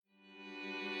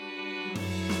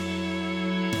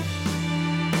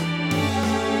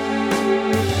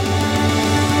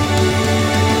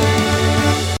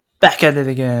Back at it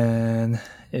again.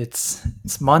 It's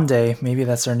Monday. Maybe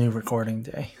that's our new recording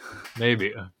day.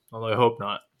 Maybe, although I hope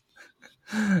not.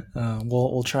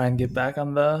 We'll try and get back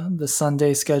on the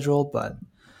Sunday schedule, but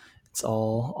it's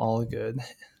all good.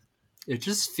 It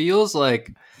just feels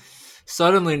like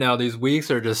suddenly now these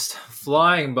weeks are just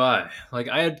flying by. Like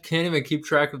can't even keep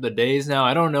track of the days now.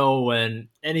 I don't know when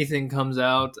anything comes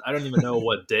out. I don't even know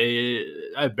what day.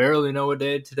 I barely know what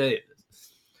day today is.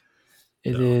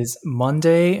 It is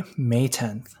Monday, May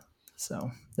 10th.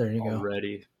 So there you go.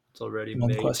 It's already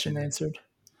One May. question answered.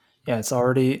 Yeah, it's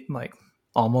already like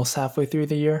almost halfway through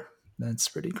the year. That's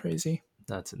pretty crazy.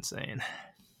 That's insane.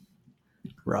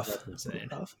 Rough. That's insane.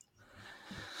 Rough.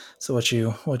 So what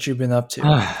you been up to?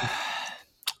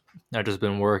 I've just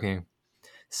been working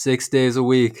 6 days a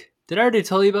week. Did I already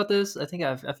tell you about this? I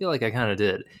feel like I kind of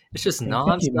did. It's just nonstop.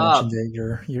 I think you mentioned it.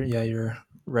 Your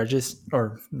residency.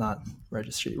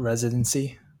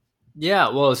 Yeah,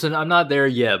 well, so I'm not there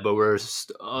yet, but we're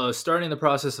starting the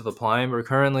process of applying. We're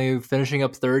currently finishing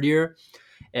up third year,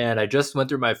 and I just went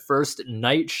through my first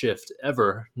night shift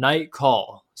ever, night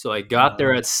call. So I got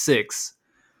there at 6.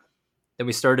 Then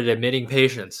we started admitting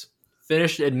patients.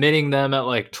 Finished admitting them at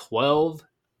like 12.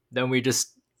 Then we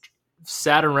just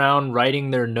sat around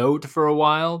writing their note for a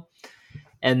while,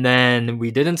 and then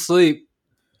we didn't sleep.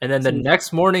 And then the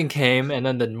next morning came, and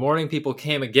then the morning people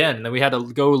came again. And then we had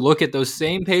to go look at those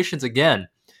same patients again,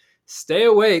 stay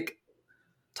awake,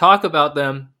 talk about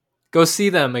them, go see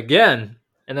them again.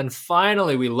 And then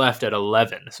finally we left at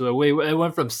 11. So it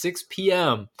went from 6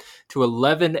 p.m. to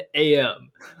 11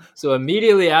 a.m. So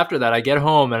immediately after that, I get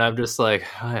home and I'm just like,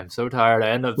 I am so tired.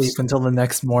 I end up sleep until the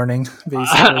next morning,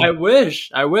 basically. I wish.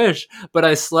 But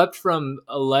I slept from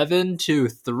 11 to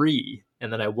 3.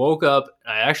 And then I woke up.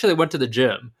 I actually went to the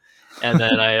gym. And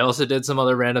then I also did some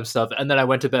other random stuff. And then I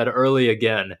went to bed early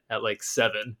again at like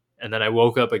 7. And then I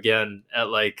woke up again at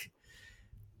like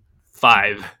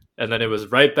 5. And then it was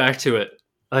right back to it.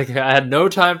 Like I had no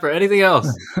time for anything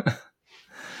else.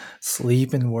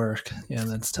 Sleep and work. Yeah,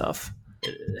 that's tough.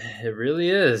 It really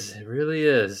is. It really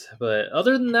is. But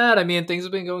other than that, I mean, things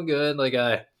have been going good. Like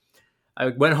I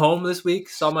went home this week,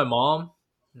 saw my mom,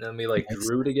 and then we like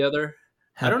drew together.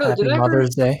 I don't know. Happy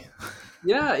Mother's Day.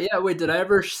 Yeah. Wait, did I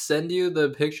ever send you the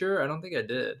picture? I don't think I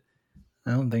did.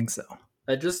 I don't think so.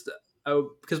 Because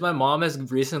my mom has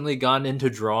recently gotten into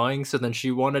drawing, so then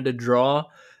she wanted to draw.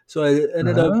 So I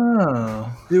ended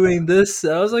up doing this.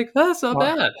 I was like, that's not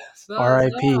bad.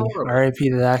 R.I.P. R.I.P.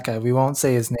 to that guy. We won't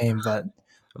say his name, but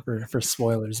for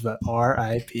spoilers, but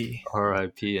R.I.P.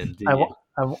 R.I.P. indeed.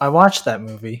 I watched that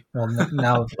movie. Well,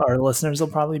 now our listeners will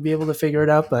probably be able to figure it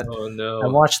out, but oh, no. I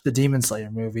watched the Demon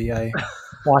Slayer movie. I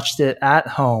watched it at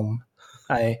home.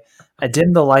 I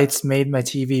dimmed the lights, made my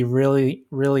TV really,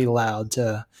 really loud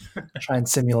to try and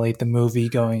simulate the movie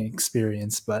going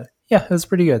experience. But yeah, it was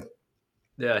pretty good.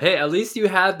 Yeah. Hey, at least you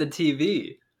had the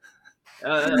TV.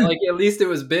 Like at least it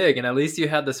was big, and at least you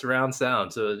had the surround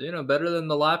sound. So better than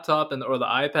the laptop or the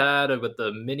iPad with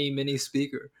the mini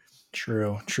speaker.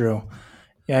 True.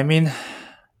 Yeah, I mean,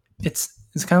 it's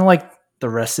kind of like the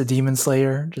rest of Demon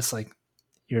Slayer. Just like,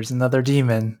 here's another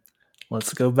demon.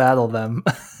 Let's go battle them.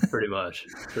 Pretty much.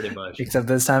 Except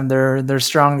this time they're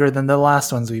stronger than the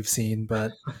last ones we've seen.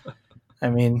 But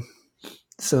I mean,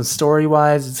 so story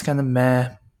wise, it's kind of meh.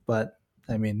 But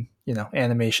I mean,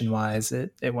 animation wise,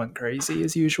 it went crazy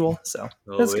as usual. So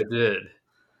it did.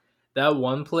 That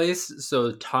one place,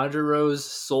 so Tanjiro's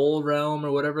Soul Realm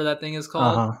or whatever that thing is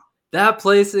called. That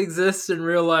place exists in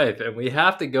real life, and we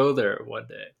have to go there one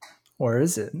day. Where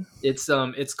is it?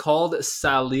 It's called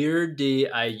Salir de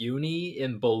Uyuni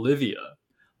in Bolivia.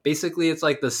 Basically, it's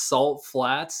like the salt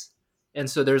flats, and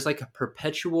so there's like a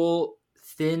perpetual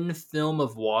thin film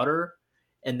of water,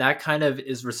 and that kind of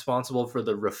is responsible for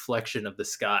the reflection of the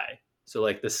sky. So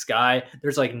like the sky,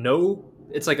 there's like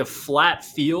it's like a flat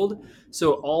field,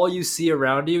 so all you see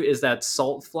around you is that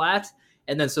salt flat.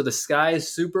 And then so the sky is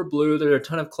super blue. There are a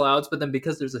ton of clouds, but then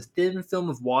because there's a thin film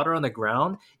of water on the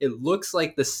ground, it looks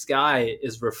like the sky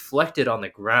is reflected on the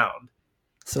ground.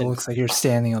 So it looks like you're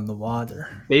standing on the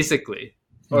water. Basically.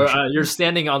 Or you're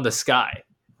standing on the sky.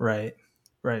 Right.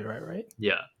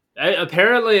 Yeah.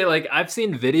 Apparently, like I've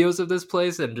seen videos of this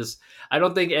place and I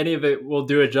don't think any of it will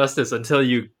do it justice until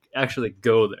you actually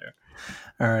go there.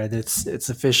 All right. It's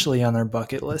officially on our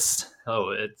bucket list.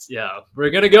 Oh, we're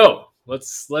going to go.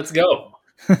 Let's go.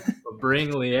 We'll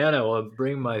bring Leanna. We'll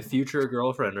bring my future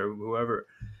girlfriend or whoever.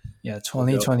 Yeah,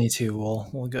 2022.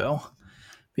 We'll go.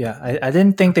 Yeah, I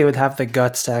didn't think they would have the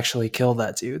guts to actually kill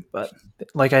that dude, but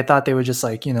like I thought they would just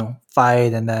like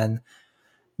fight and then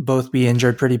both be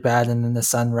injured pretty bad, and then the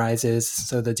sun rises,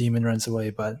 so the demon runs away.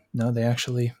 But no, they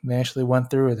actually went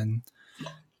through it and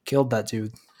killed that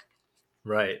dude.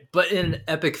 Right, but in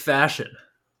epic fashion.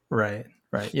 Right.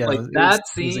 Yeah, Like it that was a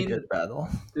scene, good battle.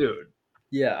 dude.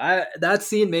 Yeah, that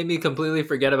scene made me completely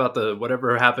forget about the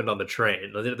whatever happened on the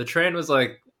train. The train was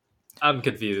like, I'm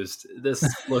confused. This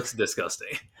looks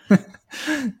disgusting.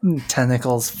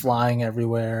 Tentacles flying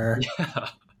everywhere. Yeah.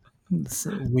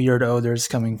 Weird odors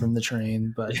coming from the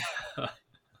train, but Yeah.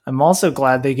 I'm also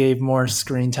glad they gave more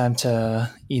screen time to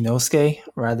Inosuke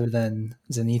rather than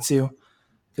Zenitsu,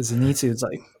 because Zenitsu is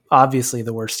like obviously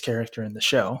the worst character in the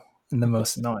show and the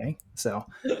most annoying. So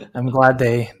I'm glad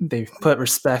they put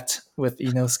respect with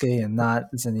Inosuke and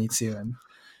not Zenitsu, and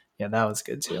yeah, that was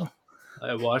good too.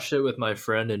 I watched it with my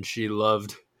friend and she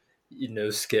loved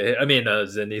Inosuke. I mean,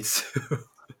 Zenitsu.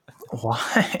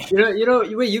 Why?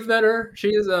 Wait, you've met her?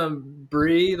 She's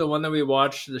Bree, the one that we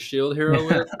watched the Shield Hero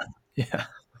with. Yeah.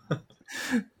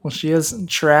 Well, she has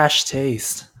trash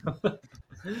taste.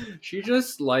 She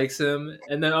just likes him,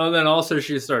 and then also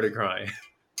she started crying.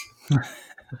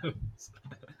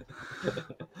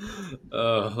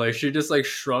 Like she just like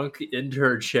shrunk into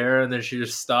her chair, and then she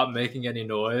just stopped making any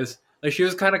noise. Like she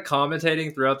was kind of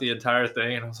commentating throughout the entire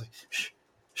thing, and I was like, shh,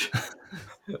 shh.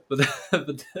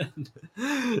 But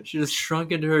then she just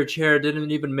shrunk into her chair,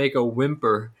 didn't even make a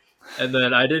whimper, and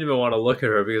then I didn't even want to look at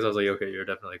her because I was like, okay, you're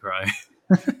definitely crying.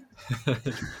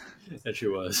 And she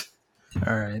was.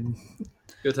 All right.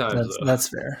 Good times. That's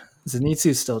fair.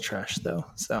 Zenitsu's still trash though,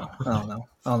 so I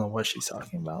don't know what she's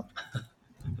talking about.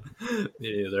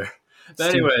 Me neither. But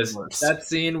anyways, that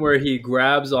scene where he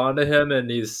grabs onto him and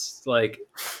he's like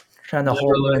trying to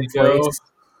hold him in place.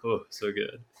 Oh, so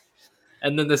good.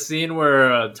 And then the scene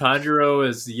where Tanjiro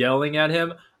is yelling at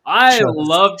him. I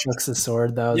love chucks his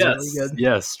sword. That was really good.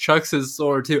 Yes, chucks his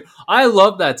sword too. I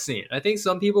love that scene. I think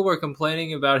some people were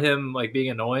complaining about him like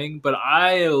being annoying, but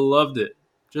I loved it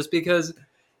just because.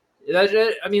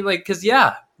 I mean, like, because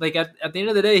yeah, like at the end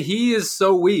of the day, he is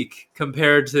so weak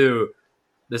compared to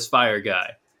this fire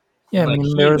guy. Yeah, like, I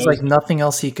mean, there was like nothing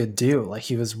else he could do. Like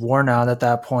he was worn out at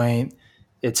that point.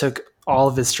 It took all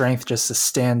of his strength just to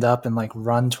stand up and like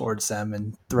run towards them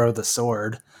and throw the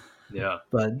sword. Yeah.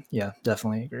 But yeah,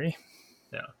 definitely agree.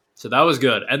 Yeah. So that was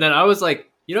good. And then I was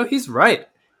like, he's right.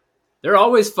 They're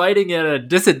always fighting at a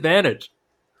disadvantage.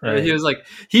 Right. And he was like,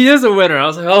 he is a winner. I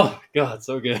was like, oh God,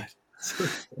 so good.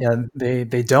 Yeah,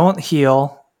 they don't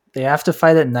heal. They have to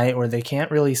fight at night where they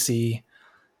can't really see.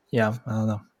 Yeah, I don't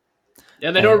know. Yeah,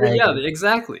 they don't. Yeah,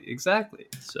 exactly.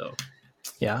 So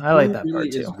yeah, I like that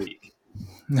part too.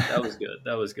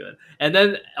 That was good. And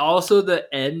then also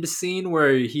the end scene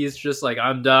where he's just like,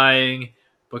 I'm dying,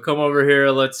 but come over here,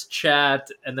 let's chat.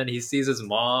 And then he sees his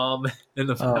mom in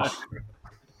the background.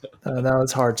 That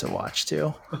was hard to watch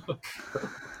too.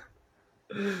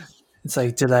 It's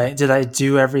like, did I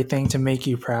do everything to make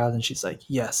you proud? And she's like,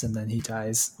 yes. And then he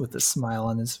dies with a smile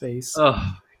on his face.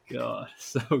 Oh God,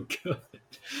 so good.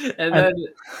 And then,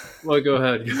 well, go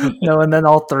ahead. No, and then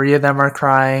all three of them are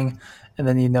crying. And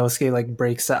then Inosuke like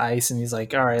breaks the ice and he's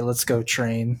like, all right, let's go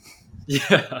train.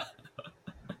 Yeah.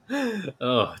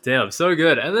 Oh, damn. So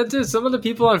good. And then dude, some of the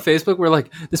people on Facebook were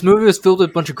like, this movie was filled with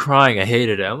a bunch of crying. I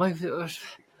hated it. I'm like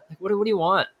what do you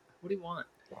want? What do you want?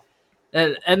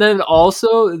 And then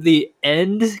also the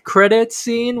end credits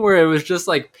scene where it was just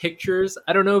like pictures.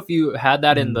 I don't know if you had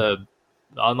that in the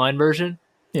online version.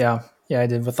 Yeah. Yeah, I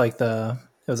did with like it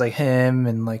was like him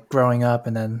and like growing up,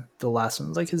 and then the last one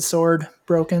was like his sword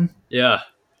broken. Yeah.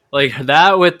 Like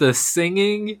that with the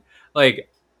singing, like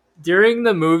during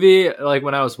the movie, like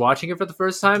when I was watching it for the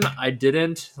first time, I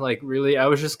didn't like really, I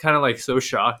was just kind of like so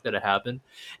shocked that it happened.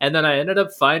 And then I ended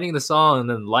up finding the song and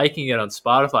then liking it on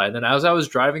Spotify. And then as I was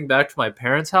driving back to my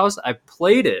parents' house, I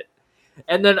played it.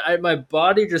 And then my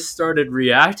body just started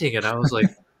reacting. And I was like,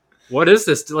 what is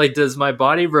this? Like, does my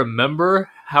body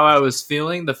remember how I was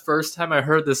feeling the first time I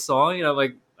heard this song? And I'm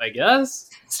like, I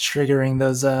guess. It's triggering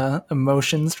those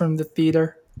emotions from the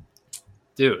theater.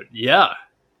 Dude, yeah.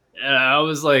 And I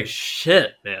was like,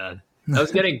 shit, man. I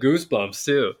was getting goosebumps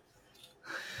too.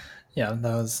 Yeah,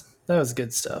 that was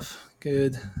good stuff.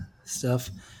 Good stuff.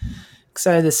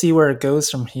 Excited to see where it goes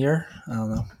from here. I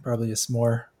don't know. Probably just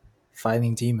more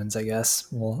fighting demons, I guess.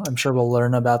 Well, I'm sure we'll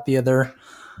learn about the other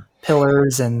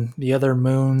pillars and the other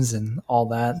moons and all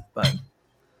that. But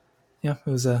yeah, it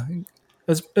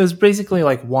was basically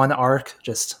like one arc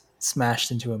just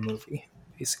smashed into a movie,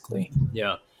 basically.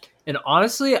 Yeah. And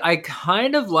honestly, I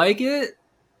kind of like it,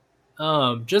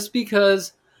 just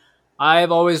because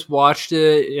I've always watched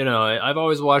it. I've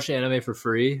always watched anime for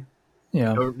free.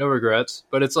 Yeah, no regrets.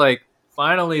 But it's like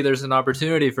finally there's an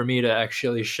opportunity for me to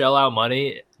actually shell out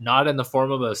money, not in the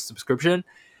form of a subscription,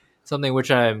 something which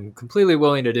I'm completely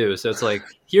willing to do. So it's like,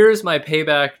 here's my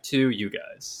payback to you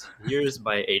guys. Here's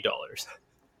my $8.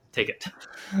 Take it.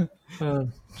 Uh,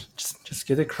 just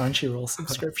get a Crunchyroll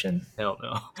subscription. Hell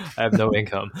no. I have no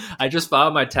income. I just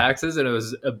filed my taxes and it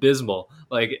was abysmal.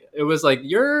 Like, it was like,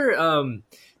 your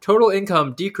total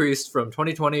income decreased from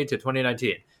 2020 to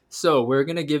 2019. So we're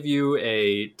going to give you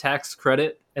a tax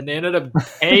credit. And they ended up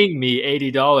paying me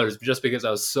 $80 just because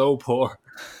I was so poor.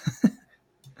 All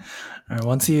right,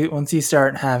 once you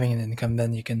start having an income,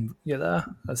 then you can get a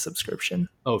subscription.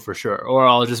 Oh, for sure. Or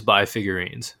I'll just buy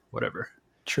figurines, whatever.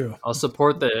 True. I'll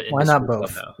support the industry. Why not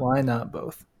both? Somehow. Why not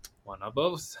both? Why not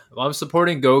both? Well, I'm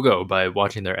supporting GoGo by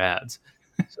watching their ads.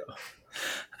 So.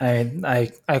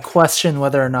 I question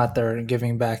whether or not they're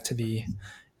giving back to the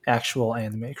actual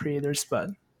anime creators, but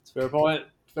it's fair point.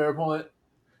 Fair point.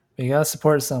 You gotta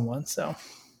support someone, so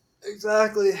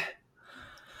exactly.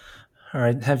 All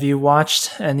right. Have you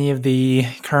watched any of the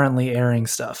currently airing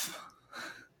stuff?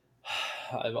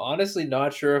 I'm honestly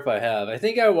not sure if I have. I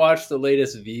think I watched the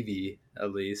latest Vivi,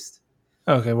 at least.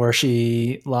 Okay, where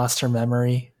she lost her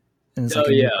memory and is like a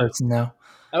new person now.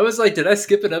 I was like, did I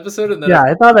skip an episode? And then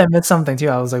I thought I missed something too.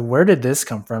 I was like, where did this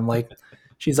come from? Like,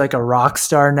 she's like a rock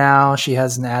star now. She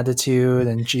has an attitude,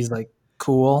 and she's like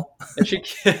cool. And she,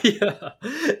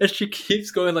 and she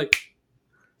keeps going like.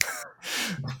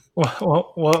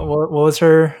 What was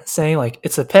her saying? Like,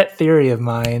 it's a pet theory of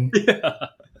mine. Yeah.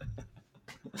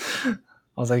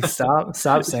 I was like, stop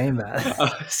saying that.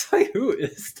 I was like, who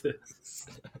is this?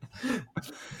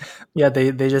 Yeah,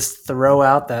 they just throw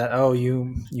out that, oh,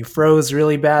 you froze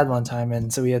really bad one time,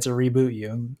 and so we had to reboot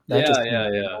you. That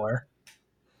yeah.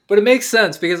 But it makes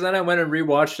sense because then I went and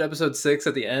rewatched episode 6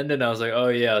 at the end, and I was like, oh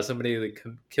yeah, somebody like,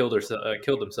 killed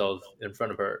himself in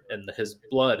front of her, and his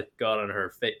blood got on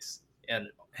her face and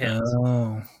hands.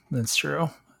 Oh, that's true.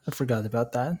 I forgot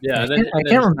about that. Yeah, I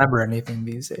can't remember anything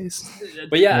these days.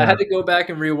 But yeah, I had to go back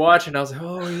and rewatch, and I was like,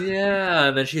 "Oh yeah!"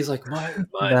 And then she's like, "My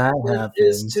that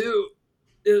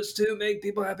is to make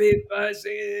people happy by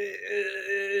singing."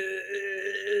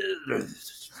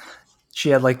 She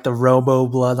had like the Robo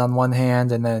blood on one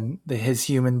hand, and then his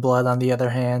human blood on the other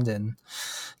hand, and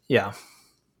yeah.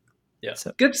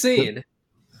 So, good scene.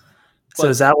 So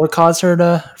is that what caused her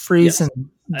to freeze, yes.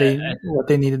 And what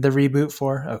they needed the reboot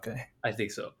for? Okay, I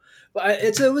think so. But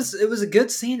it was a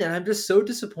good scene, and I'm just so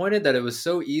disappointed that it was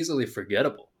so easily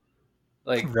forgettable.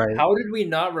 Like, How did we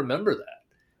not remember that?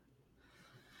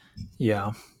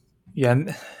 Yeah,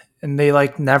 and they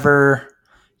like never,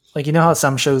 like, you know how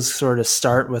some shows sort of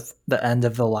start with the end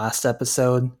of the last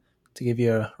episode to give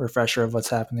you a refresher of what's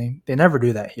happening. They never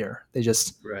do that here. They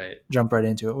just jump right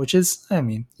into it, which is, I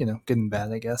mean, good and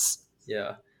bad, I guess.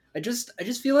 Yeah. I just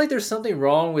feel like there's something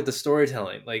wrong with the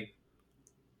storytelling. Like,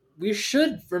 we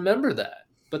should remember that.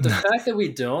 But the fact that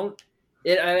we don't,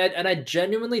 and I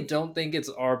genuinely don't think it's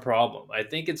our problem. I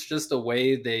think it's just the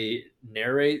way they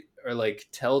narrate or like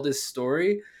tell this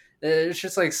story. It's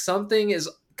just like something has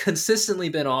consistently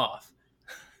been off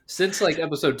since like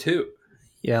episode 2.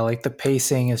 Yeah, like the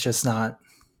pacing is just not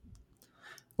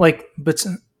like, but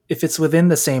if it's within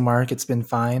the same arc, it's been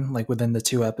fine, like within the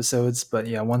 2 episodes. But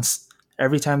yeah,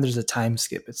 every time there's a time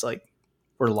skip, it's like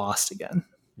we're lost again.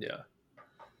 Yeah.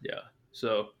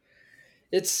 So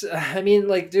it's, I mean,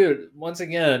 like, dude, once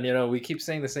again, we keep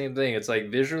saying the same thing. It's like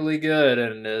visually good,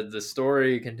 and the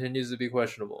story continues to be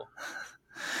questionable.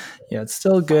 Yeah, it's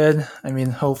still good. I mean,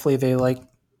 hopefully they like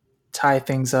tie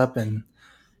things up, and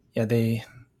yeah,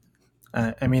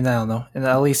 I mean, I don't know. And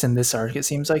at least in this arc, it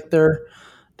seems like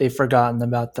they've forgotten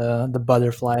about the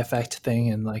butterfly effect thing,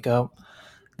 and like, oh,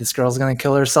 this girl's gonna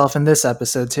kill herself in this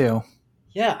episode too.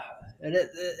 Yeah, and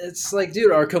it's like,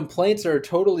 dude, our complaints are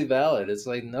totally valid. It's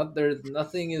like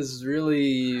nothing is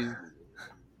really,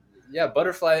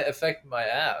 butterfly effect my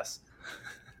ass.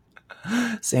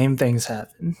 Same things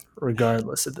happen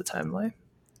regardless of the timeline.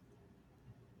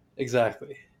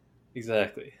 Exactly.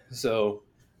 So,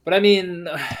 but I mean,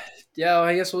 yeah,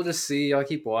 I guess we'll just see. I'll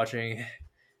keep watching.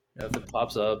 If it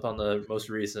pops up on the most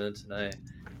recent, and I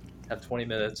have 20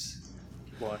 minutes,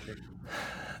 keep watching.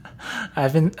 I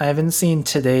haven't seen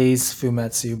today's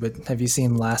Fumetsu, but have you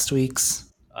seen last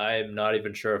week's? I'm not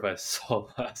even sure if I saw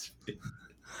last week.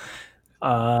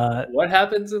 What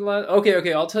happens in last?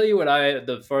 Okay. I'll tell you what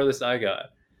the farthest I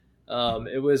got.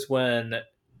 It was when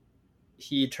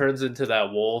he turns into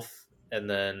that wolf and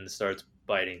then starts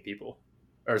biting people,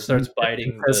 or starts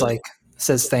biting.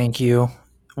 Says thank you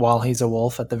while he's a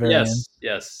wolf at the very end.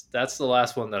 Yes, that's the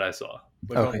last one that I saw.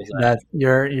 Which one was that?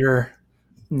 You're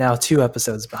now 2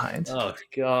 episodes behind. Oh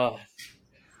god.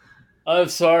 I'm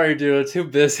sorry, dude. I'm too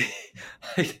busy.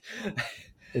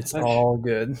 It's I- all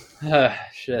good.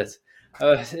 Shit.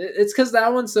 It's because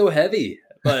that one's so heavy.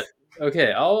 But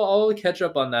okay, I'll catch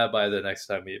up on that by the next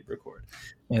time we record.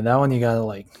 Yeah, that one you gotta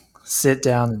like sit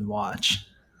down and watch.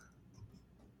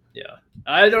 Yeah,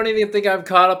 I don't even think I'm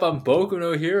caught up on Boku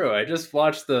no Hero. I just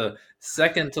watched the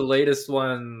second to latest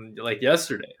one like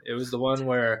yesterday. It was the one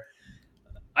where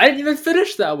I didn't even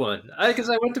finish that one because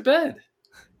I went to bed.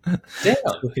 Damn.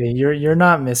 Okay, you're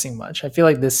not missing much. I feel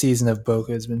like this season of Boku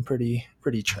has been pretty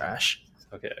trash.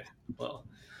 Okay. Well.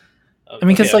 I mean, Okay.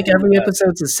 because like every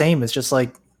episode's the same. It's just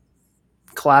like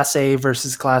Class A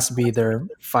versus Class B. They're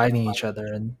fighting each other,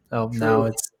 and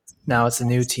True. now it's a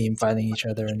new team fighting each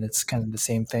other, and it's kind of the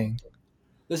same thing.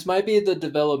 This might be the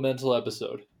developmental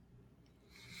episode.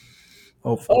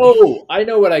 Hopefully, Oh, I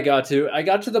know what I got to. I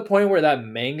got to the point where that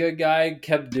manga guy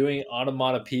kept doing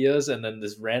onomatopoeias, and then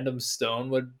this random stone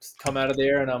would come out of the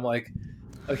air, and I'm like,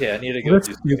 okay, I need to go what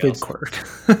do a something stupid else. quirk.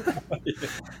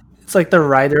 It's like the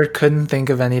writer couldn't think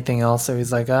of anything else, so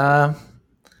he's like,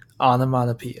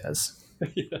 onomatopoeias.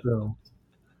 Yeah. So,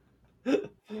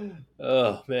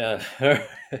 Oh man.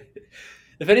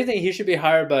 If anything, he should be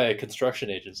hired by a construction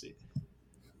agency.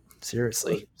 Or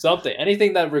seriously, something.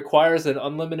 Anything that requires an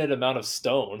unlimited amount of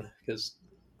stone, because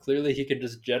clearly he can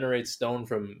just generate stone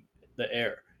from the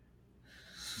air.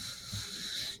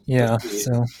 yeah. Let's see.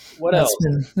 So What else?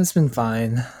 that's been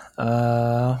fine.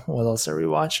 What else are we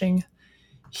watching?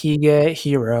 Hige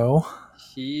Hero,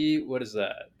 What is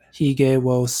that? Hige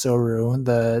wo Soru,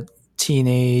 the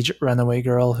teenage runaway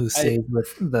girl who I stayed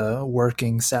with the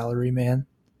working salary man.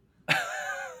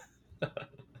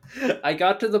 I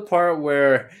got to the part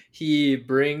where he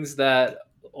brings that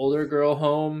older girl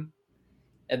home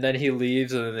and then he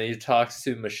leaves and then he talks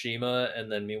to Mishima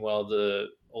and then meanwhile the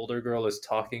older girl is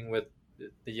talking with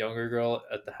the younger girl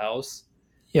at the house.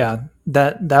 Yeah,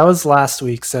 that was last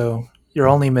week, so you're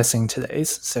only missing today's,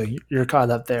 so you're caught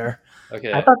up there. I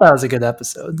Okay. thought that was a good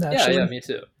episode, Yeah, actually. me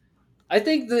too. I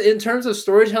think that in terms of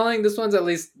storytelling, this one's at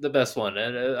least the best one.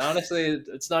 And honestly,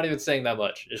 it's not even saying that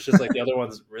much. It's just like the other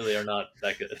ones really are not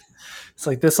that good. It's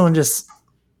like this one just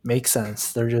makes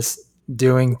sense. They're just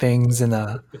doing things in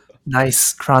a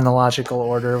nice chronological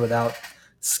order without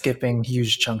skipping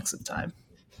huge chunks of time.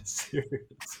 Seriously.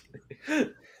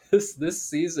 This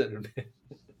season.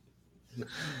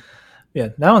 Yeah,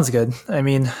 that one's good. I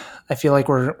mean, I feel like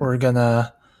we're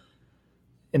gonna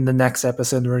in the next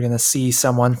episode we're gonna see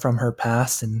someone from her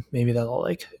past, and maybe that'll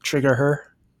like trigger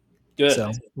her. Good. So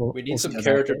We we'll need see some how that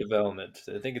character goes. development.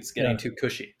 I think it's getting Yeah. too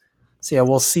cushy. So yeah,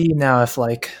 we'll see now if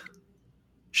like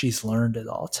she's learned it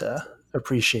all to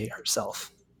appreciate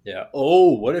herself. Yeah.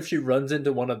 Oh, what if she runs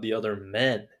into one of the other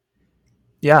men?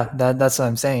 Yeah, that's what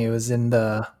I'm saying. It was in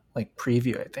the like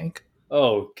preview, I think.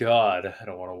 Oh God, I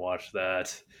don't want to watch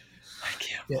that. I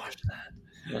can't Yeah, watch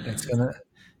that.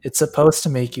 it's supposed to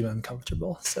make you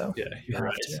uncomfortable, so Yeah, you you're have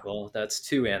right. to. Well, that's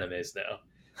two animes now.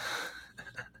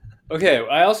 Okay,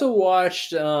 I also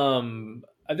watched.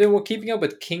 I've been keeping up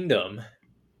with Kingdom,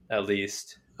 at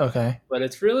least, Okay. but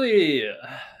it's really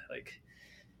like,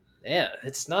 man,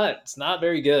 it's not. It's not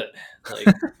very good. Like,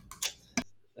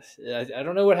 I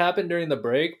don't know what happened during the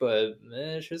break, but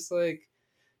man, it's just like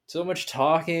so much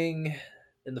talking,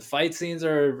 and the fight scenes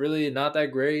are really not that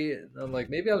great. And I'm like,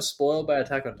 maybe I'm spoiled by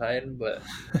Attack on Titan, but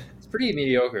it's pretty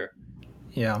mediocre.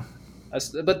 Yeah.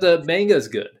 But the manga is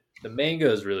good. The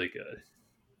manga is really good.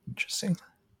 Interesting.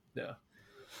 Yeah.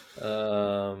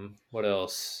 What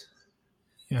else?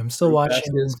 Yeah, I'm still Fruit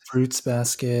watching baskets. Fruits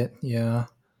Basket. Yeah,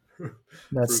 that's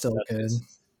Fruit still good.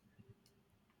 baskets.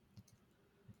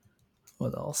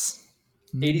 What else?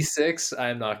 86. I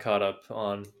am not caught up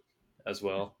on as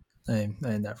well. I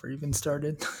never even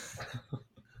started.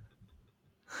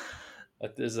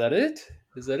 Is that it?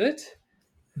 Is that it?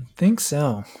 I think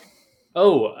so.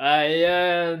 Oh,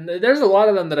 there's a lot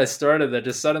of them that I started that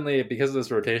just suddenly, because of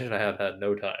this rotation I had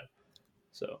no time.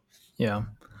 So Yeah,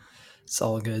 it's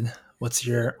all good. What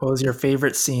was your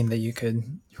favorite scene that you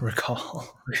could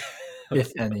recall,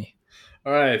 if any?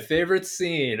 all right, favorite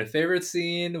scene. A favorite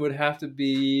scene would have to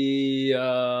be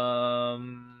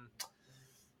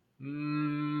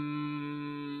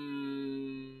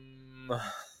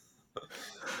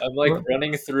I'm like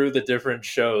running through the different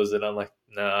shows and I'm like,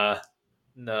 nah.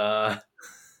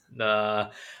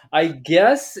 I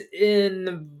guess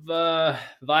in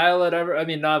Violet Ever, I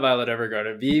mean not Violet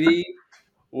Evergarden, Vivi,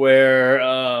 where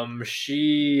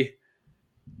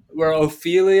where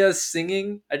Ophelia's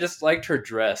singing. I just liked her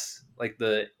dress, like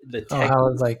the Oh, tech. how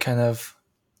it like kind of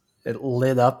it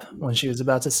lit up when she was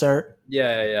about to start.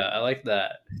 Yeah, I like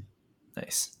that.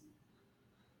 Nice.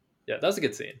 Yeah, that was a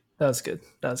good scene. That was good.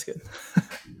 That was good.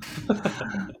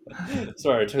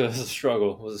 Sorry, it was a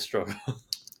struggle. It was a struggle.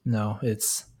 No,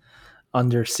 it's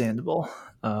understandable.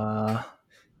 Yeah,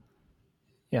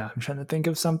 I'm trying to think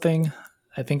of something.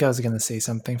 I think I was gonna say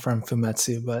something from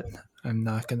Fumetsu, but I'm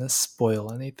not gonna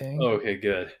spoil anything. Okay,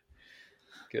 good,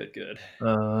 good, good.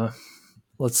 Uh,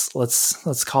 let's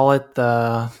call it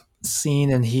the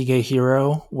scene in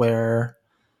Higehiro where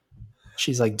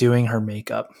she's like doing her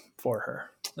makeup for her.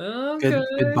 Good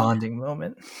Okay. bonding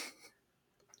moment.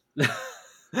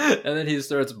 And then he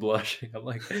starts blushing. I'm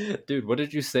like, dude, what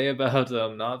did you say about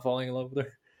not falling in love with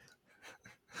her?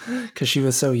 Because she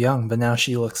was so young, but now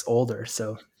she looks older,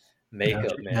 so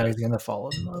Makeup, now man, he's gonna fall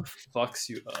in love. fucks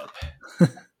you up.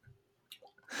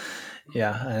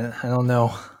 Yeah, I don't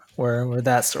know where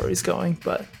that story's going,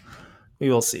 but we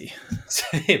will see.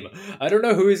 Same. I don't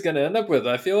know who he's gonna end up with.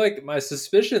 I feel like my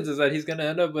suspicions is that he's gonna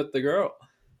end up with the girl.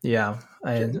 Yeah,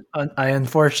 I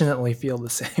unfortunately feel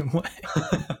the same way.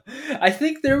 I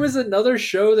think there was another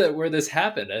show that where this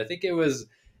happened. I think it was.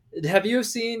 Have you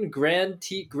seen Great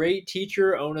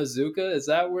Teacher Onizuka? Is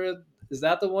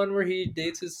that the one where he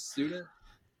dates his student?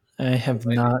 I It have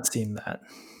might be. not seen that.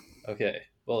 Okay.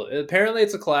 Well, apparently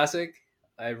it's a classic.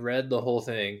 I read the whole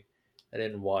thing. I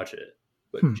didn't watch it,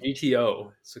 but Hmm.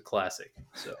 GTO, it's a classic.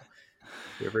 So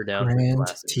if you're ever down for Grand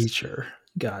classics. teacher.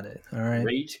 Got it. All right.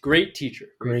 Great teacher.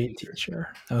 Great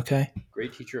teacher. Okay.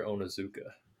 Great teacher Onizuka.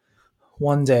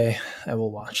 One day I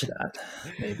will watch that.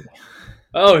 Maybe.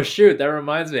 Oh shoot, that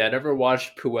reminds me. I never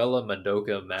watched Puella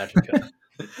Madoka Magica.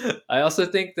 I also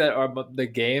think that the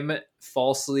game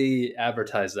falsely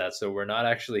advertised that, so we're not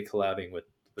actually collabing with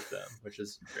them, which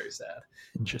is very sad.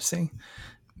 Interesting.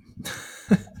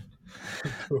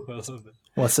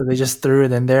 Well, so they just threw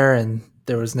it in there and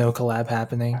there was no collab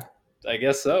happening. I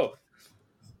guess so.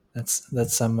 That's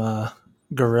some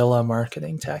guerrilla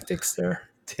marketing tactics there.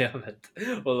 Damn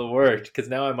it. Well, it worked because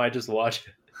now I might just watch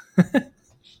it.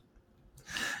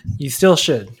 You still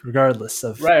should, regardless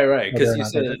of Right. whether Because or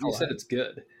not there's a you said collab. it's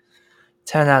good.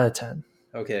 10 out of 10.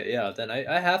 Okay, yeah. Then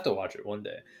I have to watch it one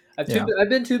day. Yeah. I've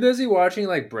been too busy watching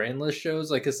like brainless shows,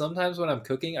 like because sometimes when I'm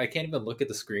cooking, I can't even look at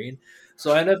the screen.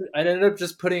 So I ended up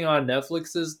just putting on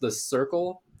Netflix's The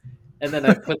Circle, and then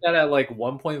I put that at like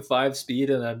 1.5 speed,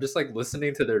 and I'm just like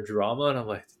listening to their drama, and I'm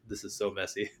like, this is so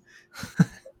messy.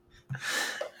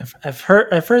 I've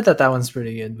heard that one's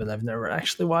pretty good, but I've never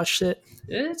actually watched it.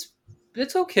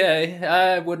 It's okay.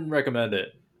 I wouldn't recommend it.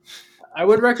 I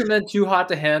would recommend Too Hot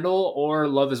to Handle or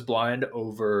Love Is Blind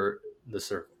over The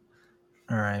Circle.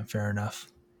 All right, fair enough.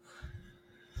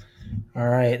 All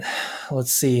right,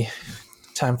 let's see.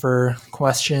 Time for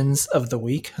questions of the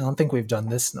week. I don't think we've done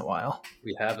this in a while.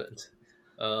 We haven't.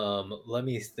 Let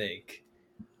me think.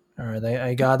 All right,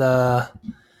 I got a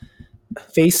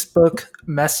Facebook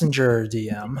Messenger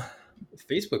DM.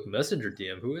 Facebook Messenger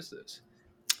DM. Who is this?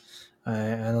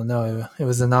 I don't know. It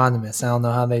was anonymous. I don't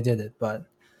know how they did it, but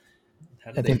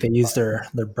How I did think they used their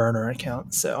burner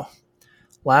account. So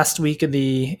last week of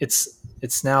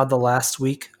it's now the last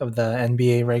week of the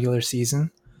NBA regular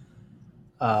season.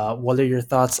 What are your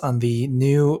thoughts on the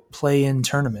new play-in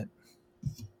tournament?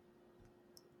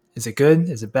 Is it good?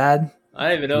 Is it bad? I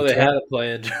didn't even know they had a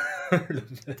play-in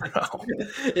tournament. No.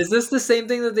 Is this the same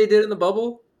thing that they did in the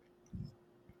bubble?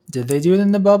 Did they do it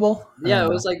in the bubble? Yeah, it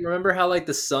was like, remember how like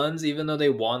the Suns, even though they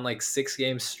won like 6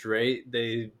 games straight,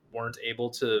 they weren't able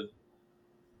to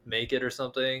make it or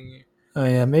something. Oh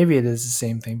yeah, maybe it is the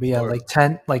same thing. But yeah, Or-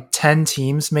 like 10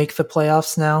 teams make the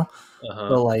playoffs now, Uh-huh.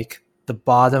 but like the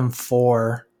bottom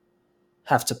 4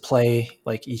 have to play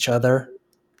like each other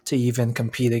to even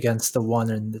compete against the 1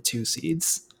 and the 2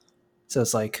 seeds. So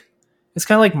it's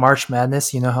kind of like March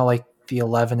Madness. You know how like the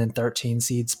 11 and 13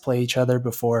 seeds play each other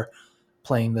before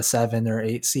playing the 7 or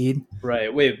 8 seed?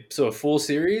 Right. Wait, so a full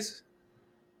series?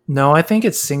 No, I think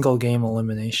it's single game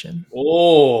elimination.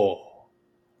 Oh.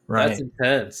 Right. That's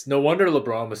intense. No wonder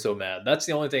LeBron was so mad. That's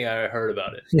the only thing I heard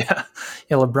about it. Yeah.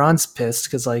 Yeah, LeBron's pissed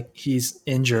because like he's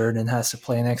injured and has to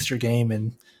play an extra game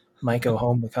and might go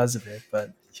home because of it.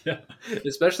 But Yeah.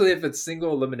 Especially if it's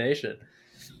single elimination.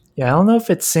 yeah, I don't know if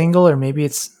it's single or maybe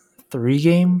it's 3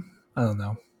 game. I don't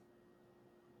know.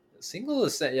 Single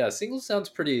sounds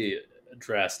pretty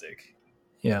drastic.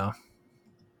 Yeah.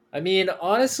 I mean,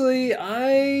 honestly,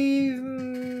 I'm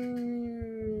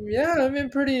in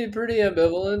pretty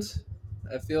ambivalent.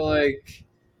 I feel like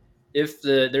if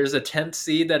there's a 10th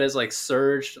seed that has like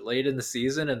surged late in the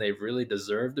season and they really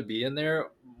deserve to be in there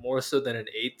more so than an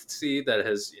 8th seed that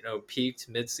has, peaked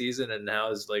mid-season and now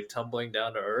is like tumbling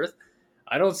down to earth,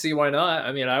 I don't see why not.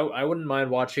 I mean, I wouldn't mind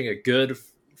watching a good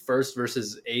first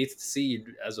versus 8th seed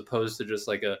as opposed to just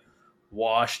like a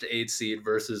washed 8 seed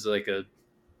versus like a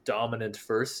dominant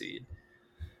first seed.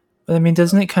 But I mean,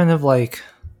 doesn't it kind of like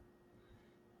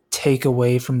take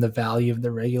away from the value of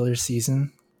the regular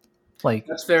season? Like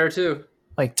That's fair too.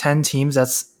 10 teams,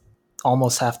 that's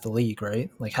almost half the league, right?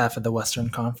 Like half of the Western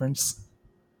Conference.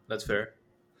 That's fair.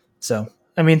 So,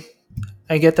 I mean,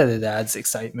 I get that it adds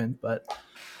excitement, but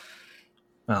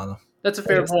I don't know. That's a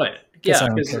fair point. Guess Yeah, I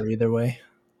don't because care either way.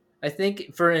 I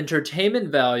think for entertainment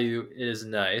value it is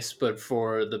nice, but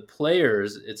for the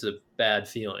players it's a bad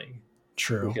feeling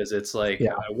True. because it's like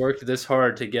Yeah. I worked this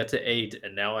hard to get to 8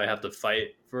 and now I have to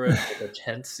fight for it for the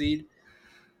 10th seed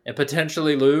and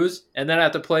potentially lose and then I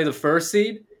have to play the first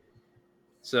seed.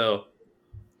 So,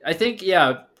 I think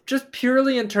just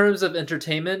purely in terms of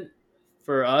entertainment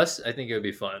for us, I think it would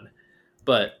be fun.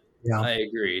 But Yeah. I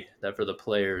agree that for the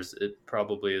players it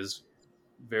probably is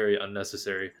very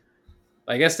unnecessary.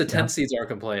 I guess the 10th seeds are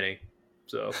complaining.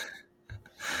 So,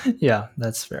 Yeah,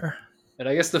 that's fair. and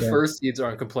I guess the Yeah. first seeds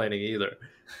aren't complaining either.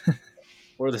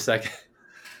 Or the second.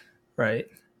 Right.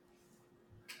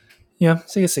 Yeah,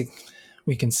 so I guess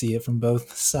we can see it from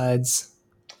both sides.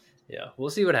 Yeah, we'll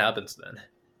see what happens then.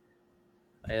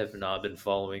 I have not been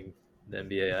following the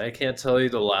NBA. I can't tell you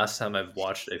the last time I've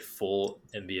watched a full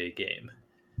NBA game.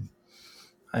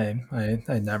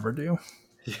 I never do.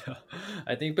 Yeah.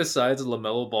 I think besides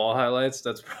LaMelo Ball highlights,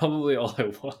 that's probably all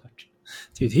I watch.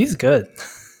 Dude, he's good.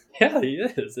 Yeah, he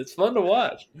is. It's fun to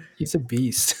watch. He's a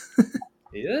beast.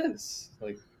 He is.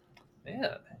 Like,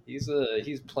 man, he's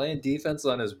playing defense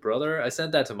on his brother. I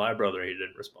sent that to my brother. He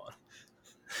didn't respond.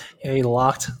 Yeah, he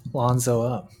locked Lonzo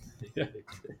up. Yeah.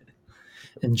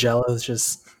 And Jello's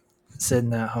just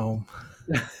sitting at home.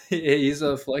 He's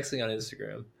flexing on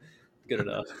Instagram. Good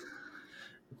enough.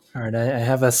 All right, I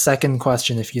have a second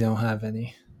question if you don't have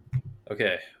any.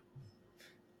 Okay.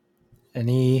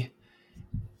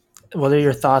 What are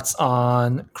your thoughts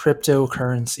on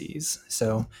cryptocurrencies?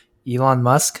 So Elon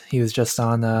Musk, he was just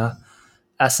on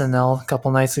SNL a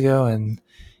couple nights ago, and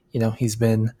he's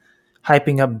been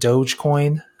hyping up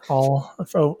Dogecoin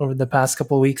over the past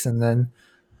couple of weeks, and then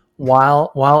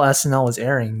while SNL was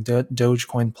airing,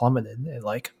 Dogecoin plummeted. It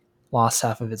like lost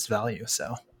half of its value.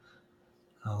 So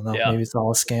I don't know. Yeah. Maybe it's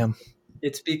all a scam.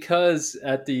 It's because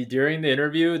during the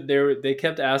interview they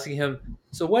kept asking him,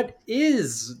 so what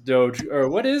is Doge or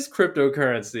what is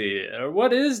cryptocurrency or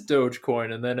what is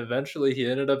Dogecoin? And then eventually he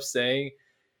ended up saying,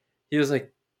 he was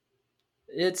like,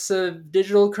 it's a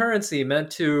digital currency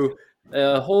meant to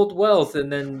hold wealth,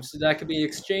 and then so that could be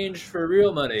exchanged for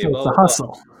real money. So Blah, it's blah, a blah.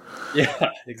 hustle. Yeah,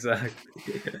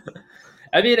 exactly.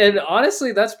 I mean, and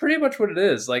honestly, that's pretty much what it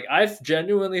is. Like, I've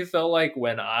genuinely felt like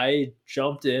when I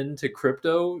jumped into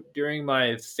crypto during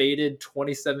my faded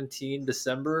 2017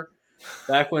 December,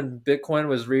 back when Bitcoin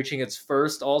was reaching its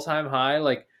first all-time high,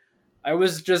 like, I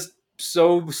was just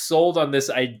so sold on this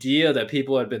idea that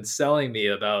people had been selling me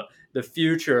about the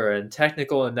future and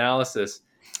technical analysis.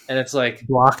 And it's like,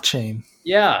 Blockchain.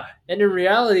 yeah. And in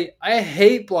reality, I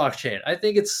hate blockchain. I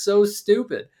think it's so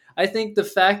stupid. I think the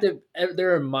fact that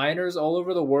there are miners all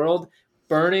over the world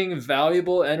burning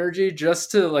valuable energy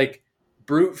just to like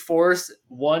brute force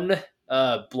one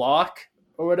block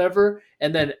or whatever,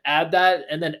 and then add that,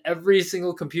 and then every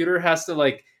single computer has to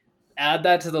like add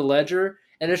that to the ledger,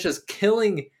 and it's just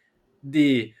killing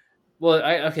the. Well,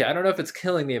 I don't know if it's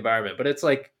killing the environment, but it's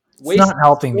like wasting not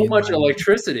helping so the much environment.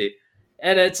 electricity.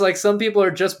 And it's like some people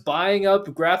are just buying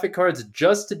up graphic cards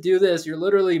just to do this. You're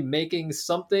literally making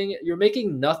something. You're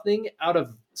making nothing out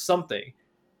of something.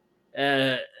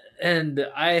 And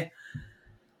I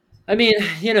mean,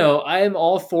 I am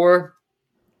all for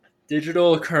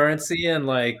digital currency and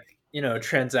like,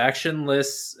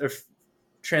 transactionless or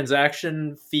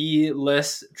transaction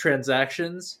fee-less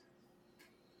transactions,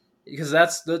 because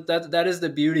that is the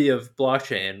beauty of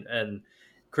blockchain and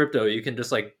crypto. You can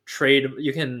just like trade,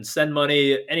 you can send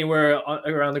money anywhere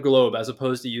around the globe, as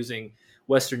opposed to using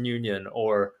Western Union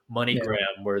or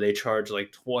MoneyGram, where they charge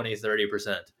like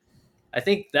 20-30%. I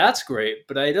think that's great,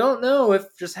 but I don't know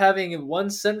if just having one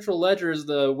central ledger is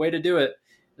the way to do it,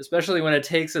 especially when it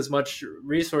takes as much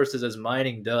resources as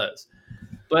mining does.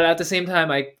 But at the same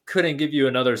time, I couldn't give you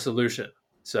another solution.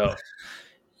 So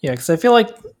Yeah, because I feel like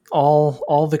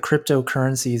all the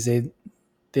cryptocurrencies,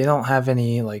 they don't have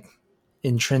any like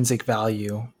intrinsic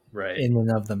value right, in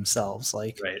and of themselves.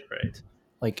 Like right.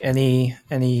 like any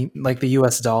like the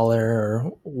US dollar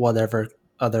or whatever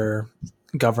other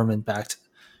government backed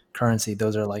currency,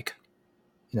 those are like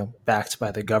backed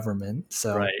by the government.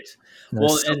 So Right. they're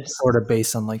Well, and sort of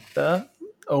based on like the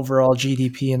overall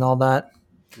GDP and all that.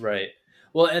 right.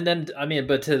 Well, and then I mean,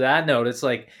 but to that note, it's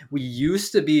like we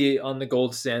used to be on the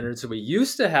gold standard, so we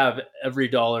used to have every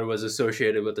dollar was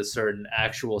associated with a certain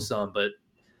actual sum. But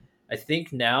I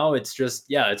think now it's just,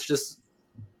 yeah, it's just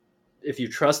if you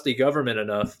trust the government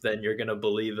enough, then you're gonna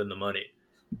believe in the money.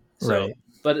 So, Right.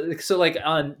 but so like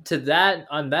on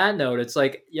that note, it's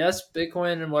like yes,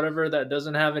 Bitcoin and whatever that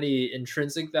doesn't have any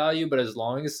intrinsic value, but as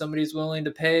long as somebody's willing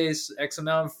to pay X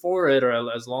amount for it, or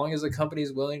as long as a company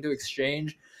is willing to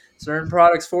exchange certain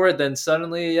products for it, then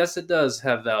suddenly yes, it does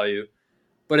have value.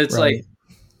 But it's like,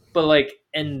 Right. but like,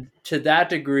 and to that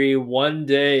degree, one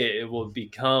day it will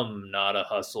become not a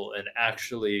hustle and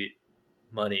actually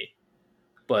money.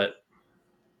 But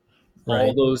all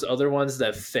Right. those other ones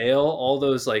that fail, all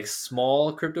those like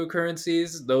small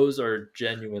cryptocurrencies, those are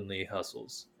genuinely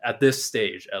hustles at this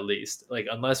stage, at least. Like,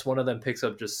 unless one of them picks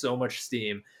up just so much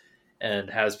steam and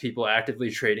has people actively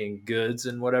trading goods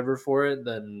and whatever for it,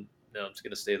 then no, it's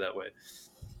going to stay that way.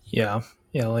 Yeah.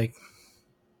 Yeah. Like,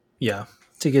 yeah.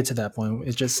 To get to that point,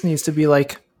 it just needs to be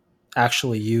like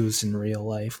actually used in real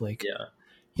life. Like,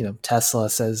 Yeah. Tesla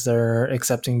says they're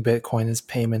accepting Bitcoin as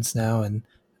payments now, and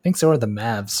I think so are the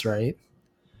Mavs, right?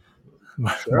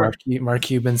 Sure. Mark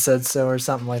Cuban said so, or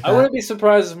something like I that. wouldn't be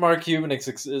surprised if Mark Cuban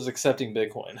is accepting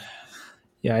Bitcoin.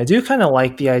 Yeah, I do kind of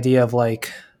like the idea of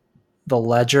like the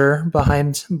ledger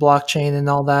behind blockchain and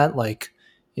all that, like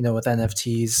with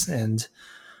NFTs and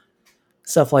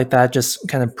stuff like that, just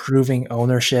kind of proving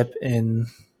ownership in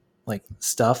like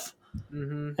stuff.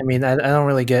 Mm-hmm. I mean, I don't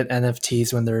really get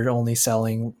NFTs when they're only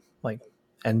selling like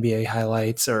NBA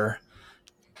highlights or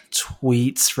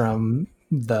tweets from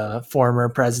the former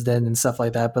president and stuff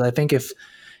like that. But I think if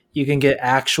you can get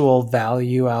actual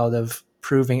value out of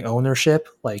proving ownership,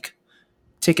 like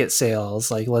ticket sales,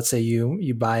 like let's say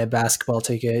you buy a basketball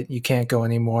ticket, you can't go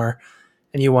anymore,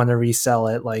 and you want to resell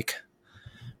it, like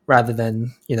rather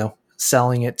than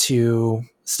selling it to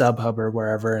StubHub or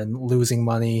wherever and losing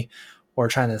money, or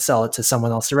trying to sell it to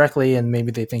someone else directly and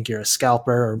maybe they think you're a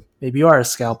scalper, or maybe you are a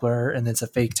scalper and it's a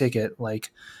fake ticket.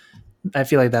 Like I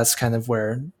feel like that's kind of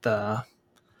where the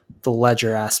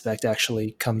ledger aspect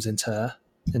actually comes into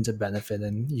benefit,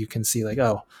 and you can see like,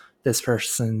 oh, this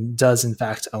person does in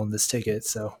fact own this ticket,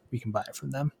 so we can buy it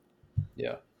from them.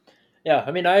 Yeah. Yeah,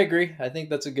 I mean, I agree. I think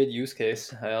that's a good use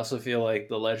case. I also feel like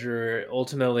the ledger,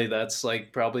 ultimately, that's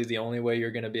like probably the only way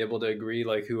you're going to be able to agree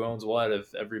like who owns what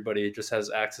if everybody just has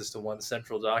access to one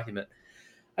central document.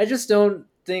 I just don't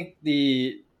think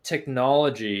the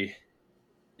technology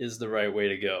is the right way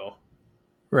to go.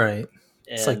 Right.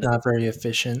 It's like And not very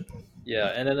efficient. yeah,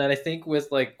 and then I think with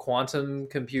like quantum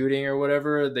computing or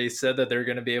whatever, they said that they're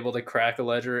going to be able to crack a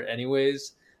ledger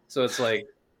anyways. So it's like,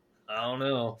 I don't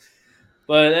know.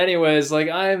 But anyways, like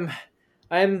I'm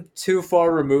too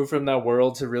far removed from that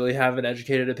world to really have an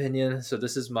educated opinion. So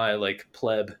this is my like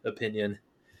pleb opinion.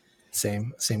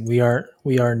 Same. We are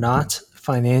not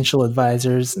financial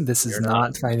advisors. This is You're not.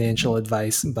 not financial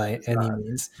advice by It's any not.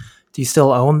 means. Do you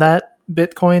still own that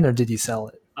Bitcoin, or did you sell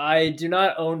it? I do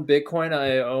not own Bitcoin.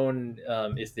 I own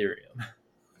Ethereum.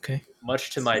 Okay.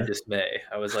 Much to my dismay,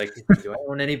 I was like, "Do I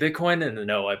own any Bitcoin?" And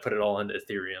no, I put it all into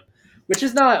Ethereum, which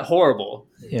is not horrible.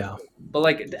 Yeah. But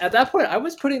like at that point, I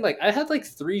was putting like I had like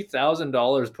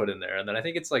 $3,000 put in there, and then I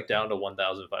think it's like down to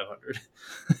 1,500.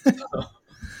 So,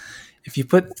 If you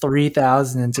put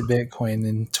 3,000 into Bitcoin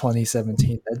in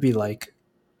 2017, that'd be like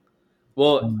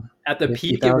well, at the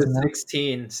peak, it 50,000 was now.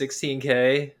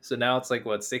 16K. So now it's like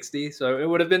what, 60? So it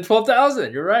would have been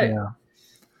 12,000. You're right. Yeah.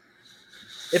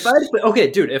 If I had put,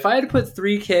 okay, dude, if I had put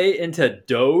 3K into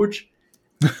Doge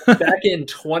back in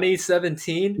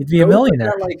 2017, You'd be a Doge was millionaire.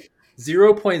 at like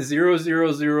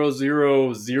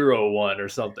 0.000001 or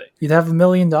something. You'd have $1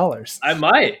 million. I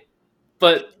might.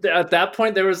 But at that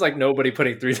point, there was like nobody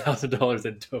putting $3,000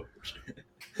 in Doge.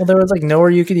 Well, there was like nowhere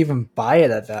you could even buy it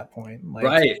at that point. Like,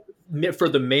 Right. For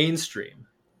the mainstream.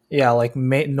 yeah, like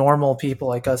normal people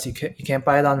like us, you can't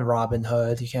buy it on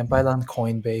Robinhood. You can't buy it on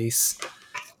Coinbase. You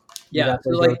Yeah. have to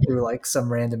So go like, through like some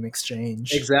random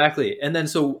exchange. exactly. And then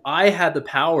so I had the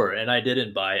power and I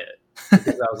didn't buy it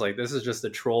because I was like, this is just a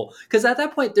troll. Because at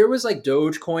that point, there was like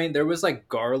Dogecoin, there was like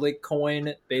Garlic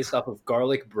Coin based off of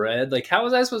garlic bread. Like, how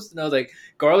was I supposed to know like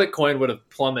Garlic Coin would have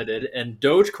plummeted and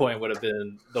Dogecoin would have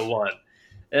been the one?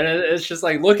 And it's just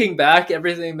like looking back,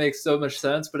 everything makes so much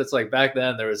sense. But it's like back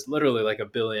then, there was literally like a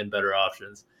billion better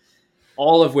options,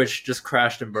 all of which just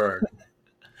crashed and burned.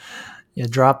 Yeah,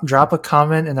 drop a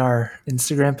comment in our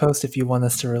Instagram post if you want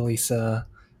us to release a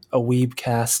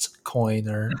Weebcast coin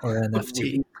or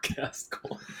NFT. Weebcast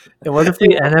coin. And what if we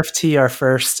NFT our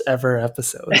first ever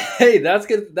episode? Hey, that's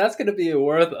gonna be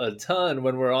worth a ton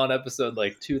when we're on episode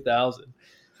like 2,000.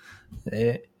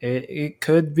 It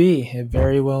could be. It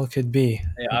very well could be.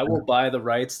 Hey, I will buy the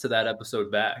rights to that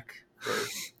episode back for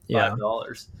Yeah.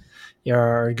 $5. Yeah,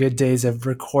 our good days of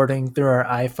recording through our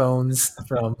iPhones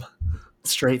from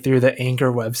straight through the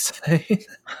Anchor website.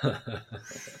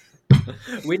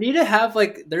 We need to have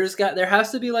like there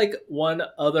has to be like one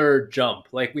other jump.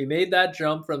 Like we made that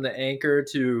jump from the Anchor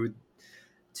to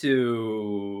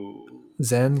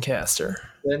Zencaster.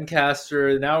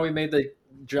 Zencaster. Now we made the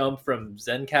jump from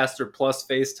Zencaster plus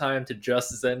FaceTime to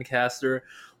just Zencaster.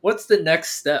 What's the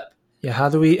next step? Yeah, how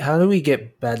do we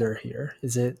get better here?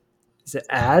 Is it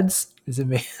ads? Is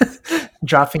it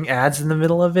dropping ads in the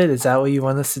middle of it? Is that what you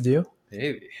want us to do?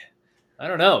 Maybe. I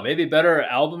don't know. Maybe better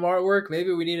album artwork.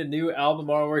 Maybe we need a new album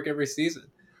artwork every season.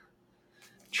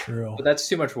 True. But that's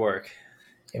too much work.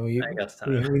 Yeah, we, I ain't got the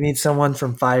we time. we need someone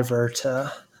from Fiverr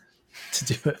to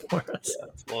do it for us.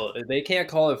 Yeah. Well, they can't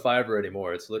call it Fiverr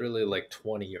anymore. It's literally like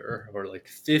 20 or like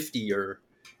 50 or.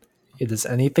 Yeah, does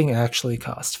anything actually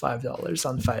cost $5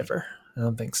 on Fiverr? I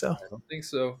don't think so. I don't think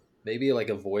so. Maybe like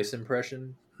a voice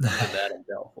impression. Even that is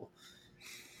doubtful.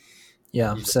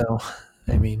 Yeah, so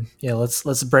I mean, yeah,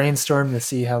 let's brainstorm to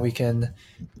see how we can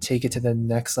take it to the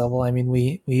next level. I mean,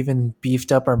 we even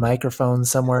beefed up our microphones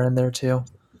somewhere in there too.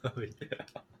 Oh,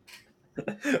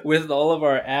 yeah. With all of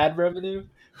our ad revenue,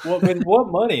 with what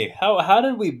money? How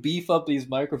did we beef up these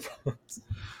microphones?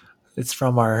 It's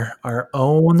from our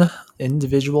own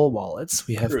individual wallets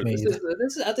we have True. made.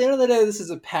 This is at the end of the day, this is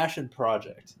a passion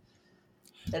project.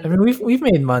 I mean, we've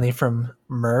made money from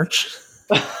merch.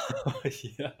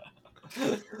 Yeah.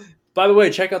 By the way,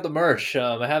 check out the merch.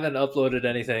 I haven't uploaded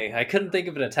anything. I couldn't think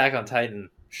of an Attack on Titan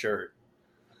shirt,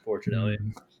 unfortunately.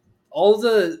 All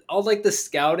like the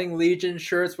Scouting Legion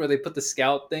shirts where they put the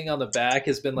scout thing on the back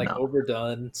has been like No.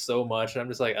 overdone so much, and I'm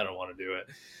just like, I don't want to do it.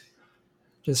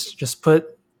 Just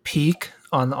put peak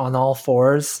on all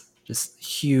fours, just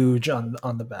huge on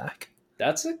the back.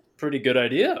 That's a pretty good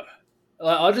idea.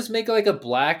 I'll just make like a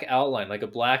black outline, like a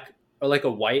black or like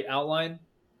a white outline.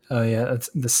 Oh yeah, that's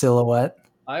the silhouette.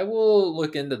 I will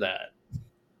look into that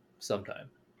sometime.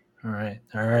 All right.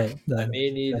 I Then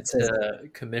may need that's it. to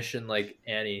commission like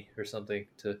Annie or something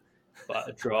to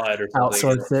draw it or something.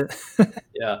 Outsource it.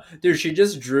 Yeah, dude, she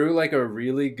just drew like a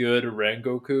really good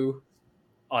Rengoku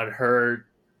on her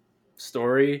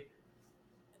story,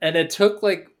 and it took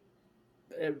like.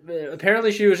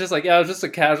 Apparently, she was just like, "Yeah, it was just a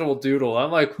casual doodle." I'm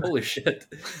like, "Holy shit,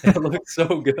 it looks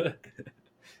so good."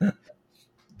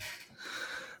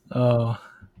 Oh,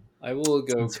 I will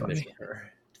go Sounds commission funny.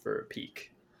 her for a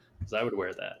peek because I would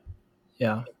wear that.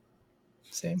 yeah.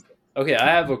 Same. Okay, I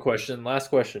have a question. Last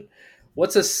question.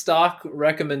 What's a stock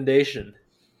recommendation?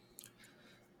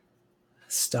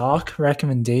 Stock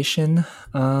recommendation.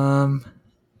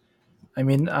 I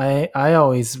mean, I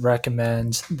always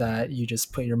recommend that you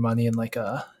just put your money in like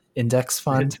a index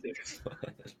fund,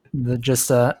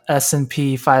 just a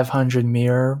S&P 500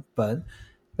 mirror, but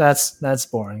that's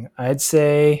boring. I'd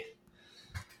say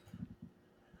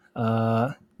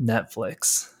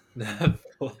Netflix.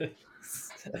 Netflix.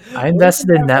 I invested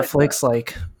in Netflix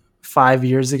like 5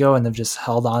 years ago and have just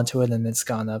held on to it, and it's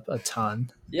gone up a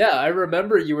ton. Yeah, I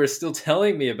remember you were still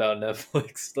telling me about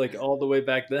Netflix like all the way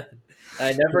back then.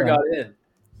 I never Yeah. got in.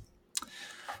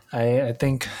 I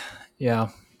think, yeah,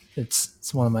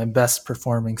 it's one of my best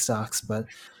performing stocks. But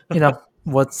you know,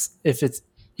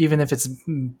 even if it's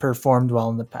performed well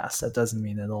in the past, that doesn't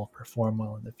mean it'll perform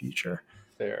well in the future.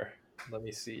 Fair. Let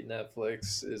me see.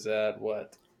 Netflix is at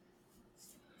what?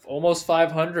 Almost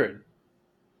 500.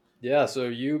 Yeah, so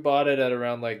you bought it at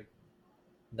around like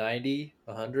 90,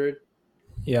 100.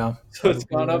 Yeah. So it's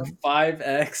gone up probably.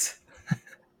 5x.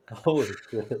 Holy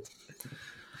shit.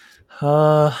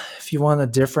 If you want a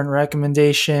different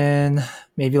recommendation,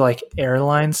 maybe like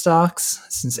airline stocks,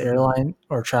 since airline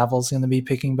or travel is going to be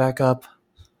picking back up.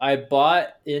 I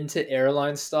bought into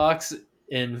airline stocks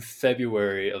in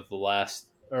February of the last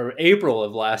or April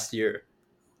of last year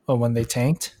Oh, when they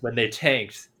tanked. when they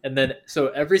tanked. And then so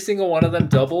every single one of them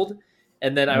doubled,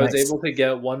 and then I was Nice. able to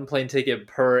get one plane ticket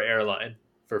per airline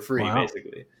for free, Wow.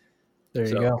 basically. There you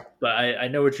So, go. but I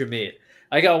know what you mean.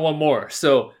 I got one more.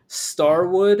 So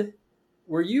Starwood,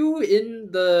 were you in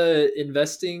the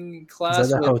investing Is class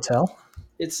that a with hotel?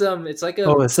 it's like a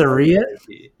Oh, it's a REIT?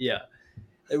 yeah.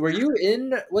 Were you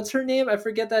in what's her name? I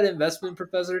forget that investment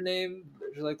professor name.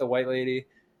 She's like the white lady.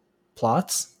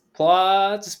 Plots?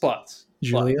 Plots.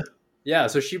 Julia? Yeah,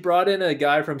 so she brought in a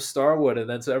guy from Starwood, and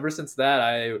then so ever since that,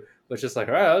 I was just like,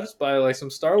 all right, I'll just buy like some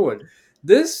Starwood.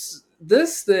 This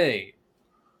thing,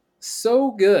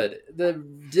 so good. The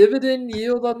dividend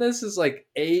yield on this is like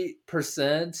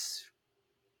 8%,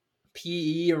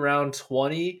 PE around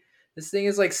 20. This thing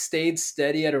is like stayed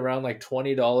steady at around like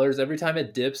 $20. Every time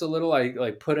it dips a little, I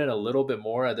like put in a little bit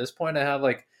more. At this point, I have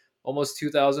like almost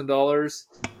 $2,000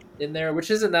 in there, which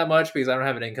isn't that much because I don't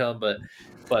have an income, but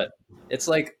it's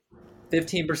like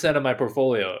 15% of my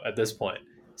portfolio at this point.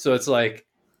 So it's like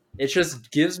it just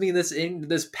gives me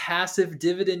this passive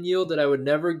dividend yield that I would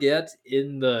never get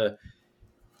in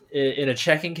a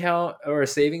checking account or a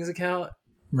savings account,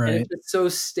 and it's Right. just so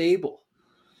stable.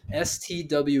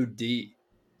 STWD.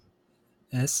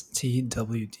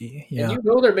 STWD. And Yeah. you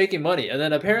know they're making money. And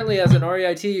then apparently, as an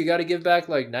REIT, you got to give back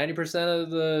like 90% of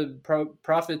the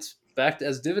profits back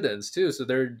as dividends too. So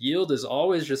their yield is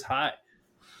always just high.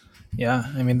 Yeah.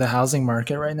 I mean, the housing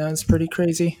market right now is pretty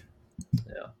crazy.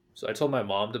 Yeah. So I told my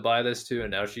mom to buy this too,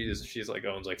 and now she's like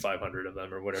owns like 500 of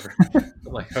them or whatever. I'm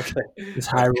like, okay, Just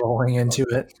high rolling into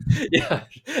it. yeah.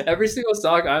 Every single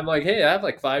stock, I'm like, hey, I have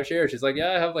like 5 shares. She's like,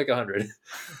 yeah, I have like 100.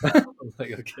 I'm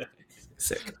like, okay.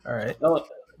 Sick. All right. Oh,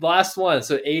 last one.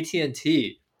 So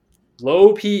AT&T,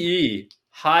 low PE,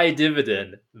 high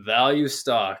dividend, value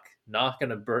stock, not going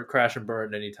to crash and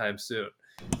burn anytime soon.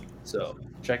 So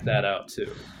check that out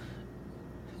too.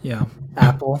 Yeah.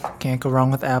 Apple. Can't go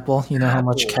wrong with Apple. You know how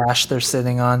much Apple. cash they're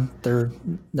sitting on. They're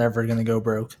never going to go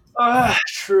broke.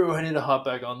 True. I need to hop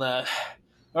back on that.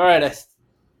 All right.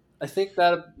 I think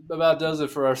that about does it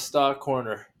for our stock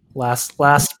corner. Last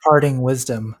parting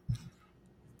wisdom.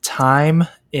 Time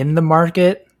in the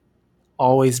market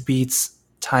always beats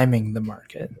timing the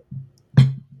market.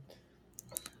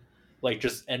 Like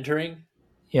just entering,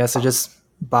 Yeah, so just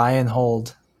buy and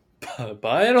hold.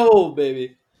 buy and hold,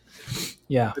 baby.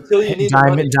 Yeah. Until you need the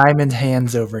money. Diamond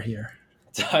hands over here.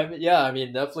 Diamond, yeah, I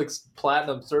mean Netflix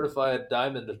Platinum certified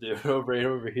diamond dude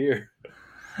over here.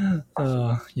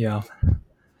 Yeah.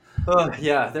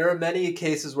 Yeah, there are many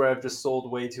cases where I've just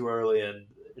sold way too early and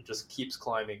it just keeps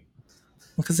climbing.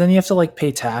 Because then you have to like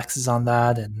pay taxes on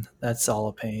that, and that's all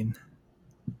a pain.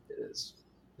 It is.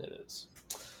 It is.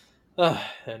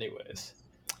 Anyways.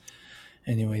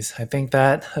 Anyways, I think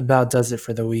that about does it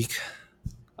for the week.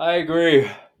 I agree.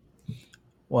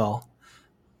 Well,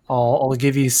 I'll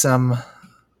give you some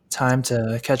time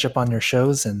to catch up on your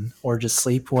shows and or just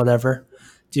sleep, whatever.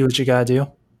 Do what you gotta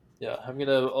do. Yeah,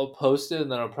 I'll post it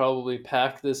and then I'll probably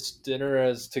pack this dinner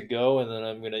as to go and then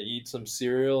I'm gonna eat some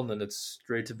cereal and then it's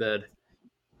straight to bed.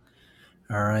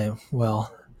 All right.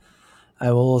 Well,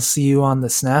 I will see you on the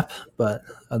snap, but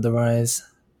otherwise,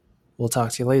 we'll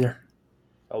talk to you later.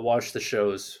 I'll watch the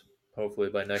shows hopefully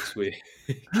by next week.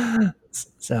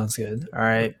 Sounds good. All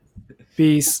right.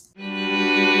 Peace.